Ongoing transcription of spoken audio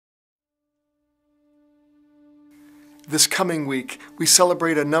This coming week, we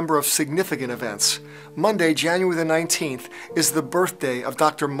celebrate a number of significant events. Monday, January the 19th, is the birthday of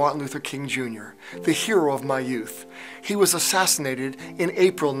Dr. Martin Luther King Jr., the hero of my youth. He was assassinated in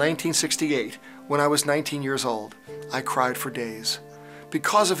April 1968 when I was 19 years old. I cried for days.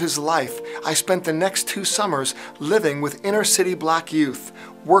 Because of his life, I spent the next 2 summers living with inner-city black youth,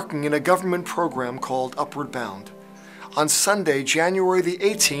 working in a government program called Upward Bound. On Sunday, January the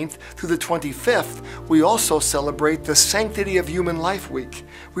 18th through the 25th, we also celebrate the Sanctity of Human Life Week.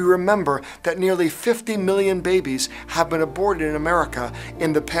 We remember that nearly 50 million babies have been aborted in America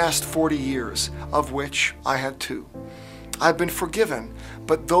in the past 40 years, of which I had 2. I've been forgiven,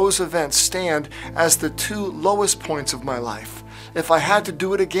 but those events stand as the 2 lowest points of my life. If I had to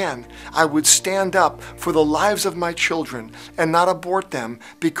do it again, I would stand up for the lives of my children and not abort them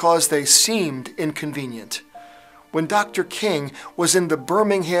because they seemed inconvenient. When Dr. King was in the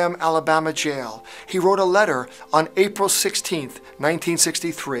Birmingham, Alabama jail, he wrote a letter on April 16,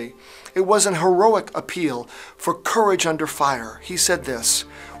 1963. It was an heroic appeal for courage under fire. He said this: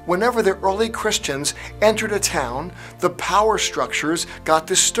 "Whenever the early Christians entered a town, the power structures got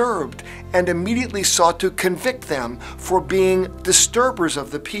disturbed and immediately sought to convict them for being disturbers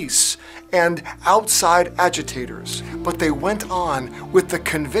of the peace and outside agitators. But they went on with the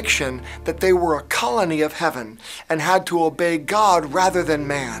conviction that they were a colony of heaven and had to obey God rather than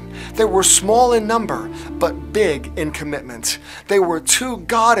man. They were small in number, but big in commitment. They were too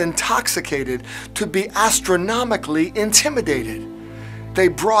God-intoxicated to be astronomically intimidated. They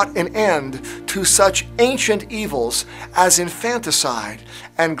brought an end to such ancient evils as infanticide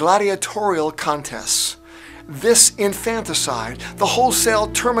and gladiatorial contests. This infanticide, the wholesale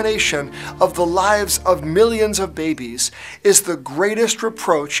termination of the lives of millions of babies, is the greatest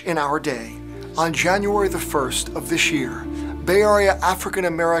reproach in our day." On January the 1st of this year, Bay Area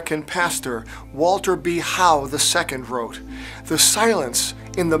African-American pastor Walter B. Howe II wrote, "The silence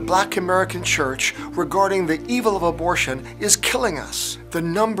in the Black American church regarding the evil of abortion is killing us. The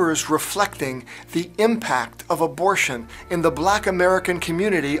numbers reflecting the impact of abortion in the Black American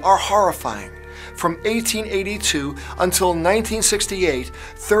community are horrifying. From 1882 until 1968,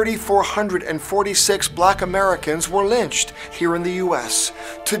 3,446 Black Americans were lynched here in the U.S.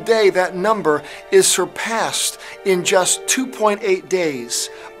 Today, that number is surpassed in just 2.8 days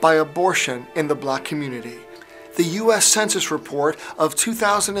by abortion in the Black community." The U.S. Census report of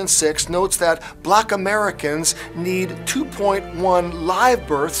 2006 notes that Black Americans need 2.1 live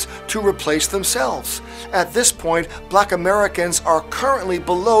births to replace themselves. At this point, Black Americans are currently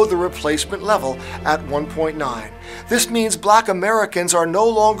below the replacement level at 1.9. This means Black Americans are no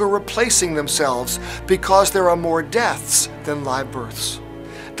longer replacing themselves because there are more deaths than live births.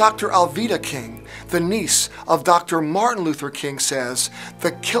 Dr. Alveda King, the niece of Dr. Martin Luther King, says,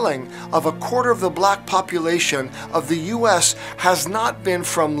 "The killing of a quarter of the Black population of the U.S. has not been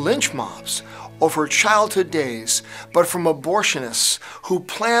from lynch mobs of her childhood days, but from abortionists who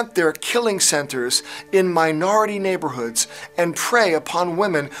plant their killing centers in minority neighborhoods and prey upon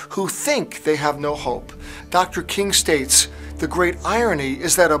women who think they have no hope." Dr. King states, "The great irony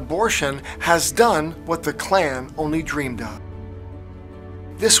is that abortion has done what the Klan only dreamed of."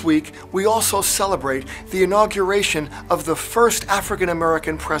 This week, we also celebrate the inauguration of the first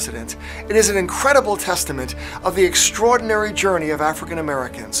African-American president. It is an incredible testament of the extraordinary journey of African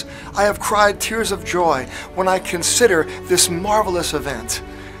Americans. I have cried tears of joy when I consider this marvelous event.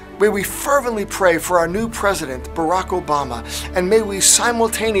 May we fervently pray for our new president, Barack Obama, and may we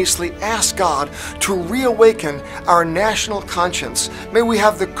simultaneously ask God to reawaken our national conscience. May we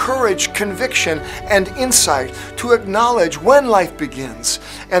have the courage, conviction, and insight to acknowledge when life begins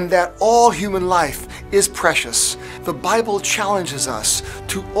and that all human life is precious. The Bible challenges us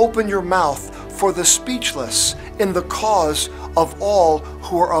to open your mouth for the speechless in the cause of all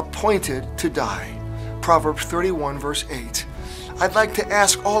who are appointed to die. Proverbs 31, verse 8. I'd like to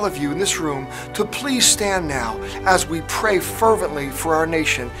ask all of you in this room to please stand now as we pray fervently for our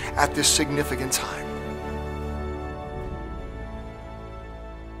nation at this significant time.